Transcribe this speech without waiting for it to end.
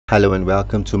Hello and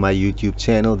welcome to my YouTube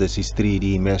channel. This is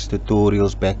 3D Mesh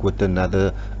Tutorials, back with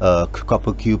another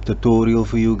Coppercube tutorial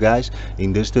for you guys.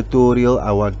 In this tutorial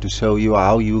I want to show you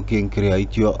how you can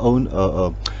create your own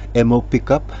ammo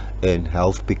pickup and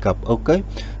health pickup. Okay,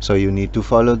 so you need to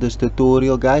follow this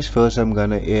tutorial, guys. First I'm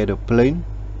gonna add a plane,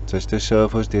 just a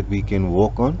surface that we can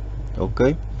walk on.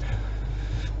 Okay,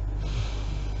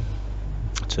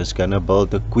 just gonna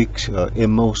build a quick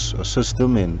ammo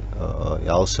system and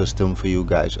health system for you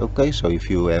guys. Okay, so if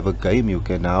you have a game, you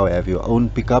can now have your own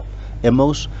pickup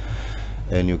ammos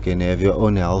and you can have your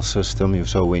own health system,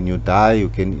 so when you die you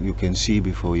can see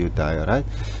before you die. Alright,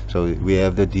 so we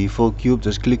have the default cube.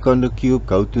 Just click on the cube,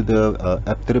 go to the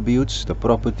attributes, the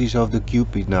properties of the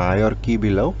cube in the hierarchy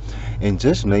below, and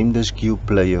just name this cube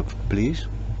player, please.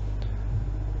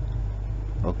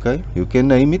 Okay, you can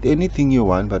name it anything you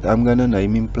want, but I'm gonna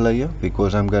name him player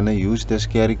because I'm gonna use this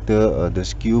character,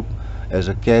 this cube, as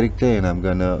a character, and I'm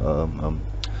gonna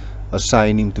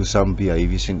assign him to some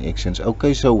behaviors and actions.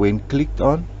 Okay, so when clicked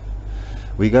on,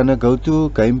 we're gonna go to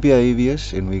game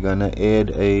behaviors and we're gonna add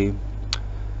a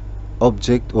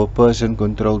object or person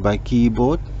controlled by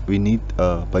keyboard. We need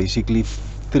basically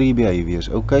 3 behaviors.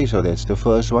 Okay, so that's the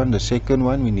first one. The second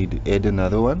one, we need to add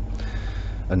another one,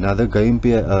 another game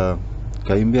behavior.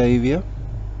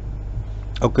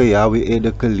 Okay, yeah, we add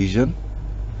a collision.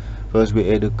 First we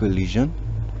add a collision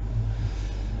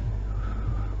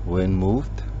when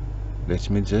moved. Let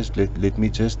me just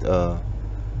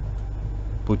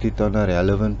put it on a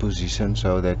relevant position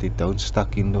so that it don't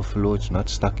stuck in the floor. It's not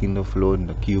stuck in the floor and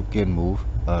the cube can move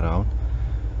around.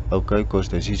 Okay, because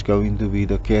this is going to be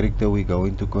the character we're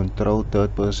going to control,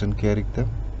 third person character.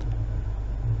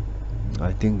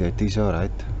 I think that is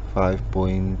alright.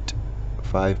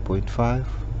 5.5.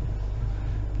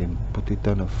 Can put it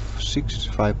on a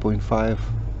 5.5.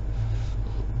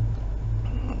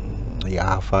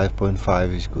 Yeah,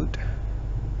 5.5 is good. I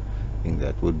think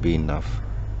that would be enough.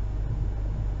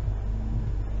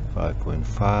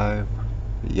 5.5.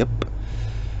 Yep.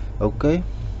 Okay,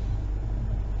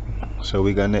 so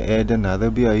we're gonna add another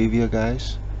behavior,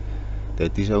 guys,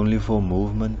 that is only for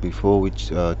movement before we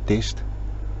test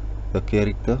the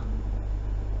character.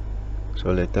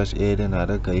 So let us add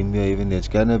another game behavior. That's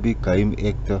gonna be game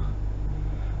actor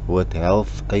with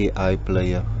health AI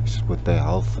player with the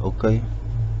health. Okay,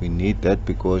 we need that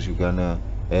because you're gonna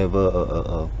have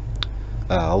a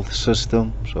health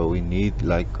system, so we need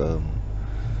like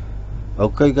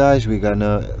okay, guys, we're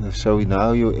gonna, so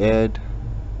now you add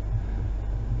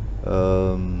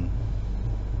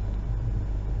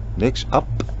next up,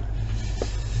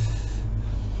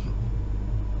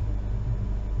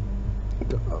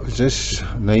 just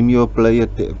name your player,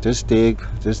 just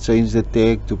change the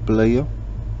tag to player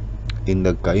in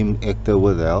the game actor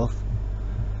with health.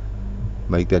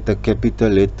 Make that a capital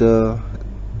letter.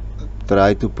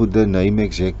 Try to put the name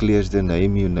exactly as the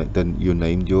name you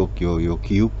named your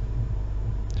cube.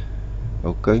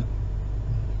 Okay,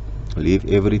 leave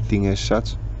everything as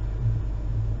such.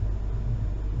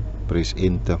 Press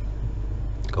enter.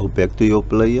 Go back to your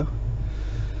player.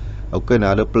 Okay,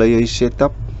 now the player is set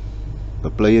up. The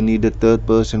player need a third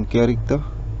person character.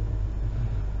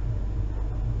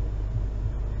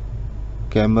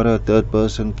 Camera, third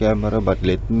person camera, but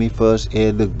let me first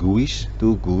add the GUIs,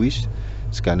 2 GUIs.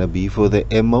 It's gonna be for the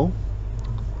ammo.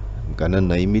 I'm gonna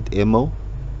name it ammo.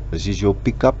 This is your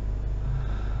pickup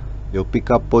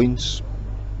points.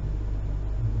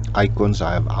 Icons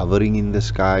I have hovering in the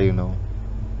sky, you know,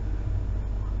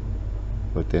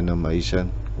 with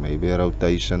animation, maybe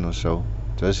rotation or so.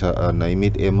 Just name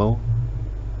it ammo.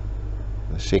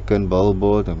 The second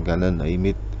billboard, I'm gonna name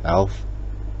it health.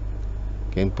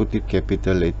 Can put it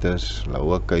capital letters,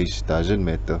 lowercase, doesn't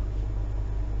matter.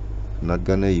 I'm not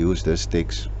gonna use this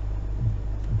text,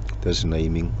 this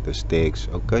naming, this tags.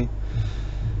 Okay,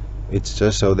 it's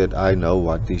just so that I know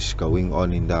what is going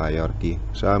on in the hierarchy.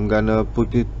 So I'm gonna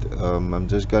put it, I'm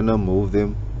just gonna move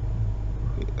them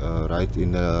right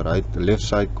in the left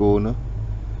side corner.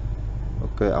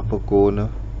 Okay, upper corner.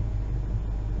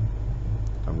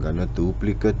 I'm gonna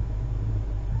duplicate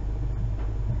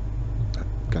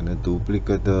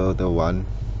the one.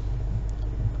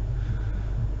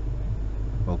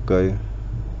 Okay,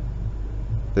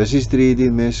 this is 3D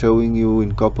Mesh showing you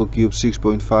in Coppercube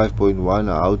 6.5.1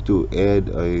 how to add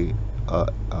a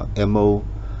ammo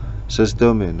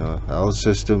system and a health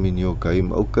system in your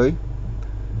game. Okay,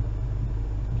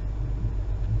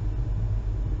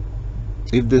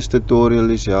 if this tutorial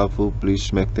is helpful, please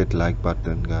smack that like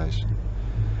button, guys.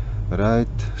 Right,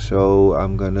 so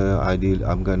I'm gonna add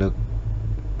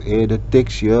a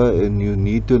text here, and you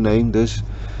need to name this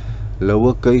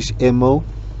lowercase ammo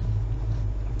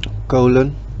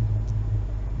colon,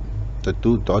 the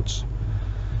 2 dots,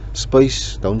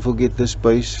 space, don't forget the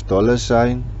space,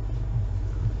 $sign,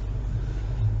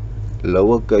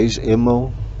 lowercase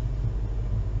mo,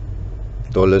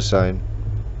 $sign.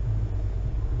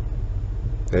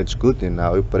 That's good. And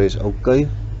now we press OK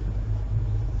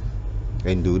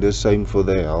and do the same for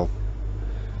the health.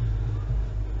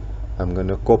 I'm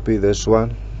gonna copy this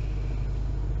one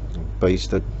and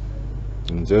paste it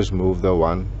and just move the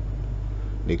one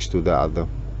next to the other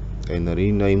and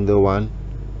rename the one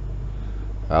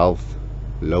health,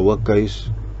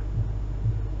 lowercase.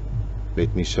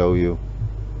 Let me show you.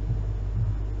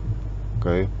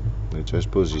 Okay, let's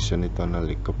just position it on a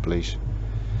liquor place,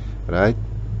 right?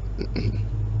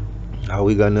 How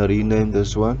we gonna rename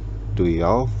this one to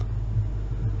health,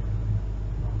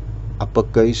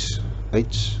 uppercase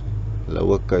H,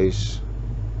 lowercase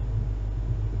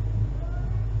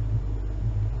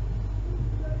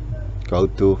go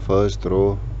to first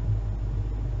draw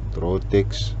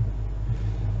text.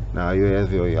 Now you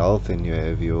have your health and you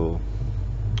have your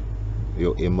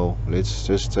mo. Let's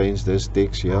just change this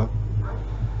text here,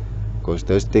 because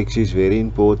this text is very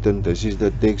important. This is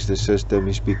the text the system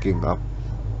is picking up.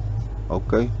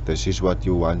 Okay, this is what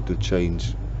you want to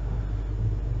change.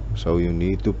 So you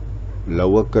need to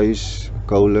lowercase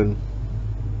colon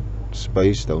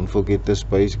space. Don't forget the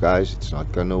space, guys. It's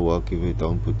not gonna work if you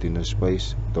don't put in a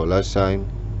space.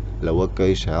 $sign,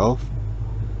 lowercase health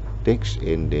text,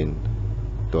 and then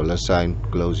 $sign,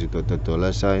 close it with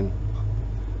the $sign,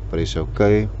 press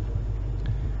OK,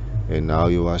 and now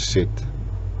you are set.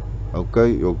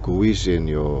 Okay, your GUIs and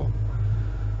your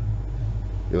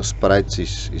sprites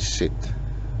is set,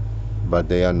 but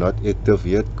they are not active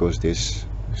yet because there's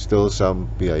still some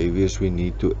behaviors we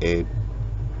need to add.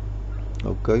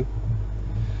 Okay,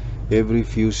 every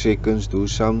few seconds do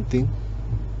something.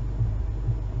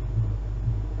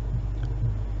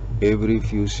 Every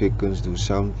few seconds do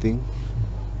something.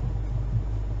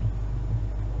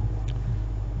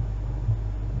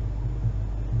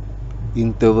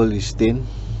 Interval is 10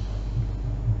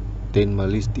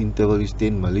 interval is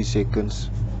 10 milliseconds.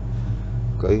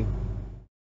 Okay,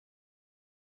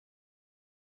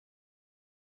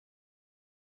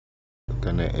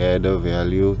 gonna add a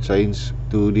value, change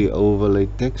to the overlay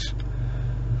text,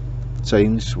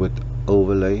 change with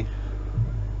overlay,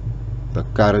 the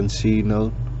currency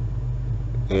node,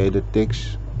 add the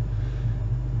text,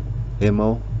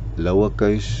 mo,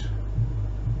 lowercase,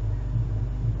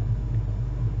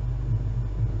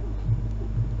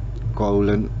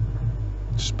 colon,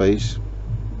 space,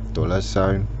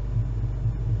 $sign,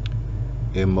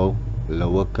 mo,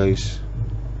 lowercase,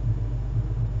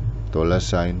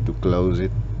 $sign to close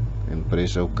it, and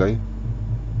press OK.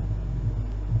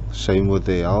 Same with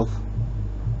the health.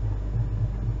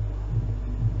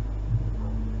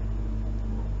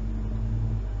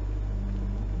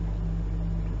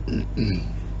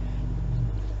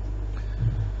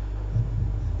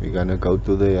 We're gonna go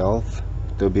to the health,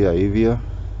 the behavior.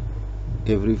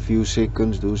 Every few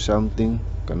seconds do something.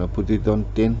 Gonna put it on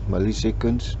 10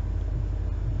 milliseconds.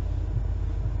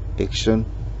 Action,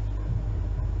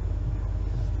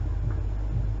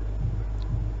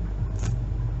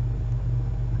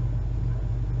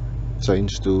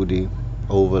 change to the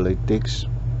overlay text,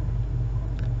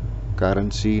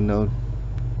 currency node,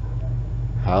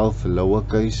 health,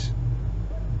 lowercase,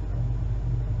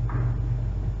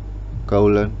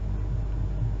 colon,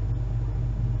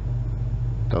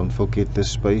 don't forget the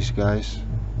space, guys.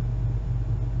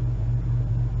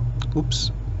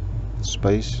 Oops,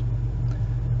 space,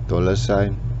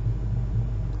 $sign,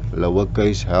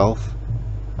 lowercase health.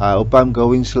 I hope I'm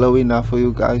going slow enough for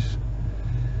you guys.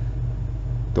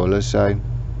 $sign,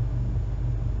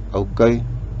 OK,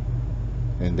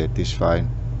 and that is fine.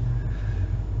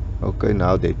 Okay,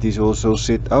 now that is also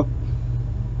set up.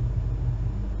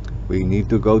 We need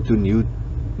to go to new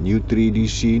 3D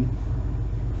scene.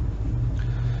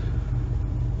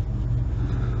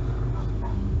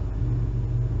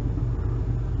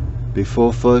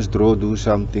 Before first draw, do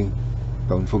something.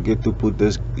 Don't forget to put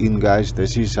this in, guys.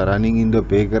 This is running in the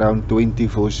background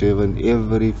 24/7.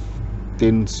 Every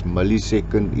 10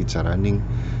 milliseconds it's running,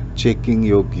 checking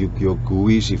your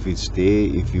GUIs if it's there,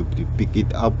 if you pick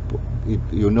it up.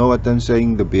 You know what I'm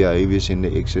saying, the behaviors and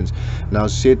the actions. Now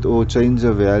set or change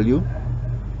the value,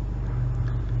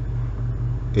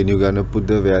 and you're gonna put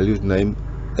the value name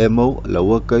mo,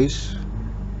 lowercase.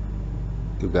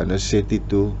 You're gonna set it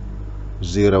to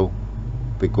 0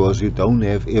 because you don't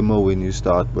have mo when you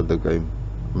start with the game.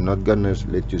 I'm not gonna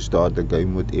let you start the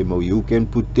game with mo. You can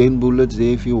put 10 bullets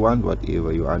there if you want,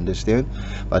 whatever, you understand,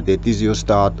 but that is your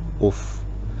start off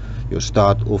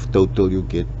total you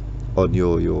get. on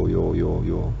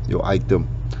your item.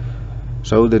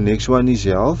 So the next one is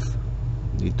health.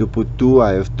 Need to put 2.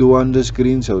 I have 2 on the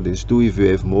screen, so there's 2. If you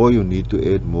have more, you need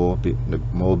to add more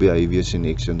behaviors and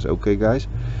actions. Okay guys,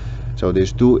 so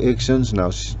there's 2 actions.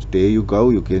 Now there you go,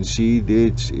 you can see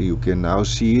that. You can now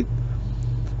see it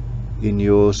in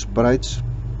your sprites,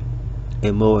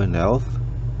 ammo and health.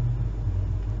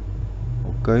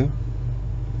 Okay,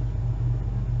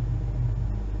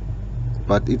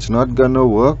 but it's not gonna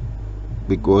work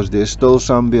because there's still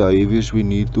some behaviors we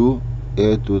need to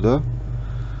add to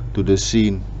the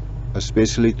scene,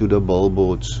 especially to the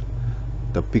billboards,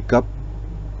 the pickup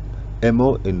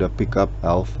ammo and the pickup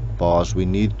health bars. We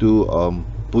need to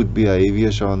put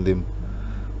behaviors on them,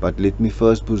 but let me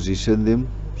first position them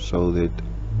so that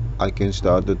I can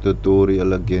start the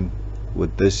tutorial again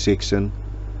with this section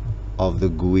of the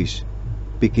GUIs,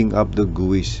 picking up the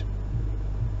GUIs.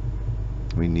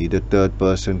 We need a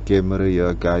third-person camera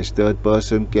here guys,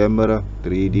 third-person camera,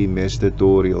 3D mesh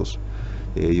tutorials.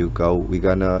 There you go. We're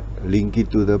gonna link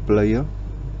it to the player.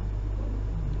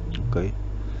 Okay,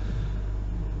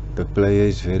 the player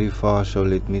is very fast, so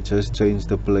let me just change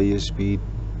the player speed.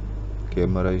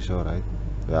 Camera is alright.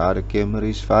 Yeah, the camera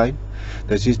is fine.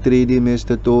 This is 3D mesh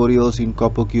tutorials in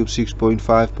Coppercube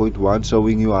 6.5.1,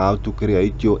 showing you how to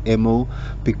create your ammo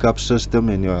pickup system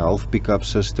and your health pickup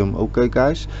system. Okay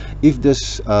guys, if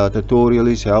this tutorial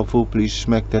is helpful, please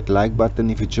smack that like button.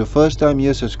 If it's your first time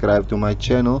here, subscribe to my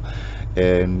channel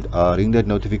and ring that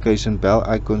notification bell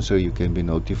icon so you can be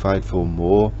notified for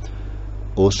more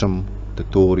awesome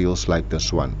tutorials like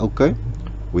this one. Okay,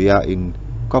 we are in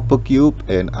Coppercube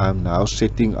and I'm now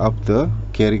setting up the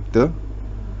character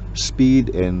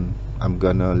speed, and I'm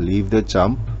gonna leave the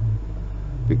jump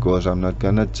because I'm not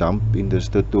gonna jump in this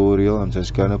tutorial. I'm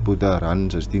just gonna put a run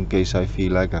just in case I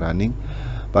feel like running.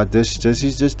 But this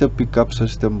is just a pickup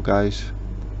system guys,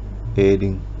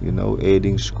 adding, you know,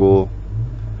 adding score,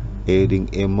 adding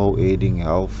ammo, adding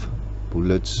health,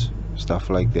 bullets, stuff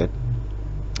like that.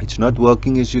 It's not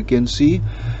working as you can see,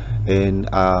 and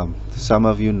some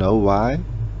of you know why.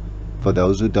 For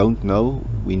those who don't know,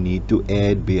 we need to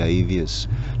add behaviors.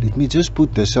 Let me just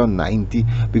put this on 90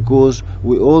 because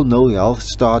we all know health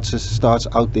starts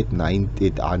out at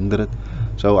 100.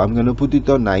 So I'm gonna put it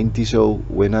on 90, so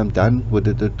when I'm done with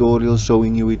the tutorial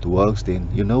showing you it works, then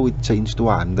you know it changed to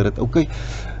 100. Okay,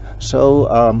 so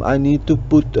I need to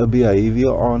put a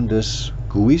behavior on this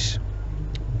GUIs,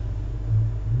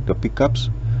 the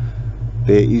pickups.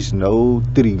 There is no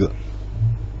trigger.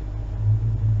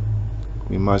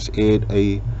 We must add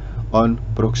a on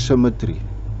proximity,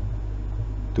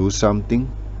 do something,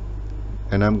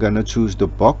 and I'm gonna choose the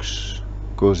box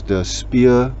because the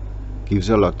spear gives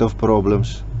a lot of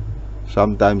problems.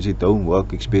 Sometimes it don't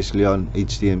work, especially on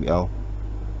HTML.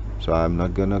 So I'm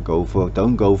not gonna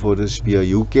don't go for the spear.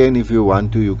 You can, if you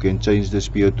want to, you can change the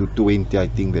spear to 20. I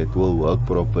think that will work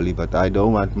properly, but I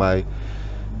don't want my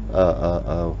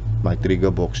my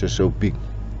trigger boxes so big.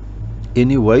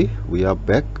 Anyway, we are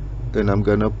back and I'm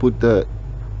gonna put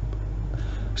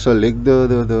select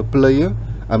the player.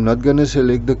 I'm not gonna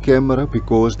select the camera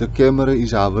because the camera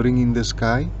is hovering in the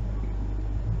sky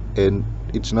and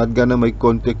it's not gonna make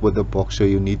contact with the box, so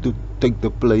you need to take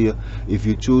the player. If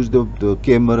you choose the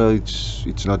camera,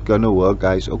 it's not gonna work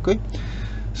guys. Okay,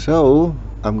 so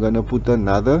I'm gonna put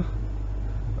another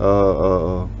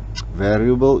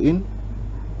variable in,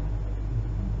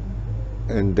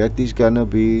 and that is gonna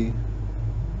be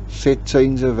set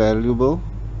change a variable,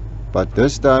 but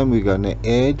this time we're gonna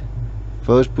add,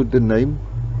 first put the name,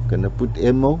 gonna put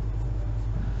ammo,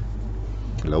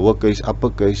 lowercase,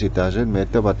 uppercase, it doesn't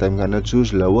matter, but I'm gonna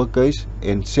choose lowercase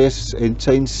and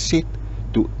change set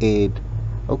to add.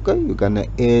 Okay, you're gonna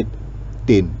add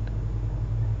 10,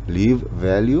 leave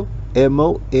value,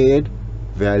 ammo, add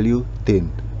value 10.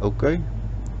 Okay,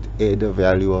 add a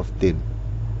value of 10.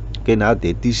 Okay, now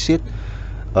that is set.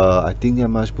 I think I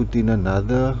must put in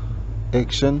another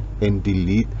action and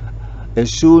delete.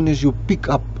 As soon as you pick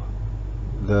up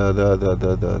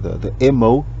the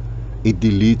ammo, it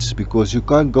deletes because you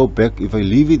can't go back. If I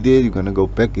leave it there, you're gonna go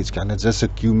back, it's gonna just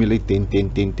accumulate 10, 10,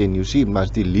 10, 10. You see, it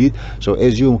must delete. So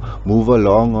as you move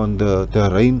along on the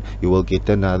terrain, you will get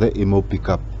another ammo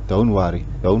pickup. Don't worry,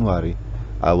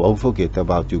 I won't forget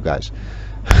about you guys.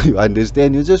 You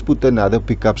understand? You just put another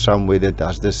pickup somewhere that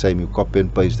does the same. You copy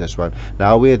and paste this one.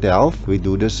 Now we at health, we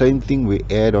do the same thing. We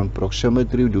add on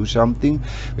proximity, we do something.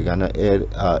 We're gonna add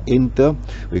enter.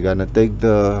 We're gonna take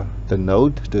the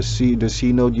node, the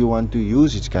C node you want to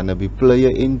use. It's gonna be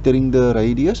player entering the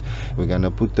radius. We're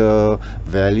gonna put the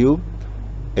value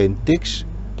and text.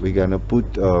 We're gonna put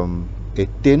a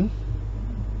 10,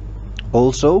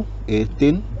 also a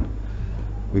 10.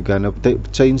 we're gonna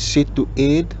change set to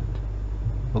add.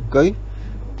 Okay,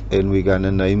 and we're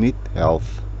gonna name it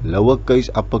health. Lowercase,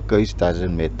 uppercase,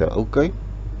 doesn't matter. Okay,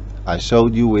 I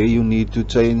showed you where you need to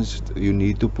change, you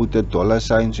need to put the dollar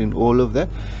signs in all of that,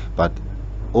 but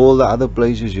all the other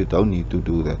places you don't need to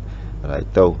do that. Right,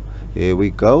 so here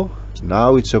we go.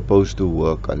 Now it's supposed to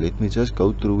work. Let me just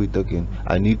go through it again.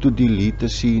 I need to delete the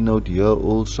C node here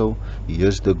also.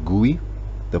 Here's the GUI,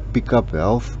 the pickup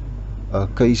health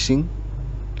casing,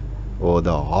 or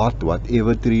the heart,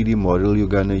 whatever 3D model you're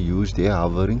gonna use there,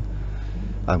 hovering.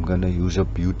 I'm gonna use a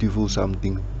beautiful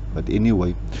something, but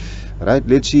anyway, right,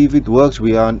 let's see if it works.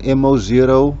 We are on MO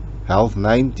 0, health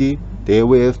 90. There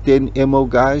we have 10 MO,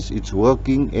 guys. It's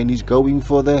working, and it's going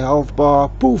for the health bar.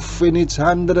 Poof, and it's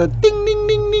 100. Ding, ding,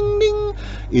 ding, ding, ding.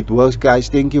 It works, guys.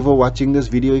 Thank you for watching this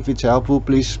video. If it's helpful,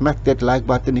 please smack that like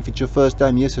button. If it's your first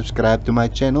time here, subscribe to my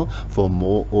channel for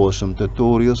more awesome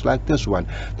tutorials like this one.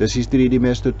 This is 3D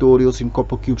Mesh tutorials in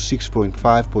Coppercube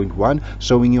 6.5.1,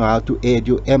 showing you how to add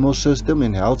your ammo system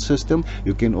and health system.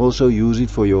 You can also use it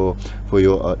for your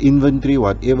inventory,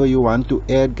 whatever you want to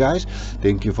add, guys.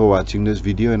 Thank you for watching this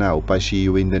video, and I hope I see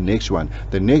you in the next one.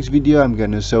 The next video, I'm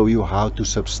gonna show you how to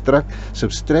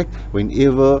subtract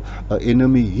whenever an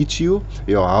enemy hits you.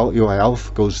 Your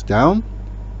health goes down,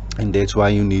 and that's why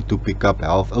you need to pick up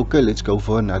health. Okay, let's go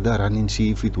for another run and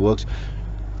see if it works.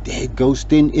 There it goes,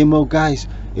 10 ammo, guys,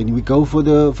 and we go for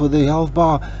the health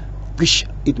bar. Wish,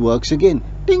 it works again.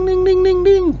 Ding, ding, ding, ding,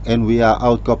 ding, and we are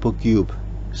out Coppercube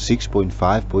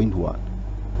 6.5.1.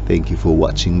 Thank you for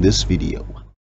watching this video.